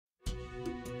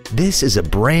This is a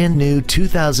brand new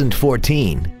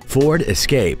 2014 Ford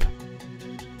Escape.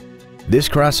 This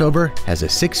crossover has a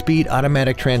 6-speed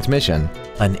automatic transmission,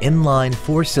 an inline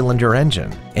 4-cylinder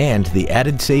engine, and the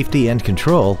added safety and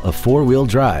control of 4-wheel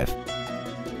drive.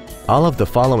 All of the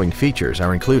following features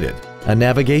are included: a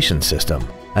navigation system,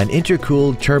 an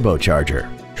intercooled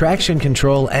turbocharger, traction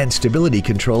control and stability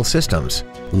control systems,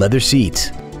 leather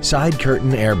seats, side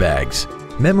curtain airbags,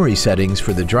 memory settings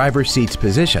for the driver's seat's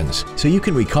positions so you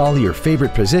can recall your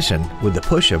favorite position with the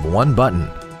push of one button,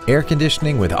 air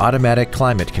conditioning with automatic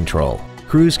climate control,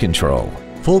 cruise control,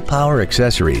 full power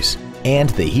accessories, and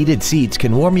the heated seats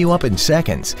can warm you up in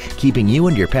seconds, keeping you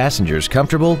and your passengers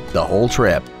comfortable the whole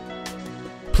trip.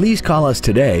 Please call us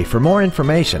today for more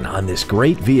information on this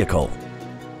great vehicle.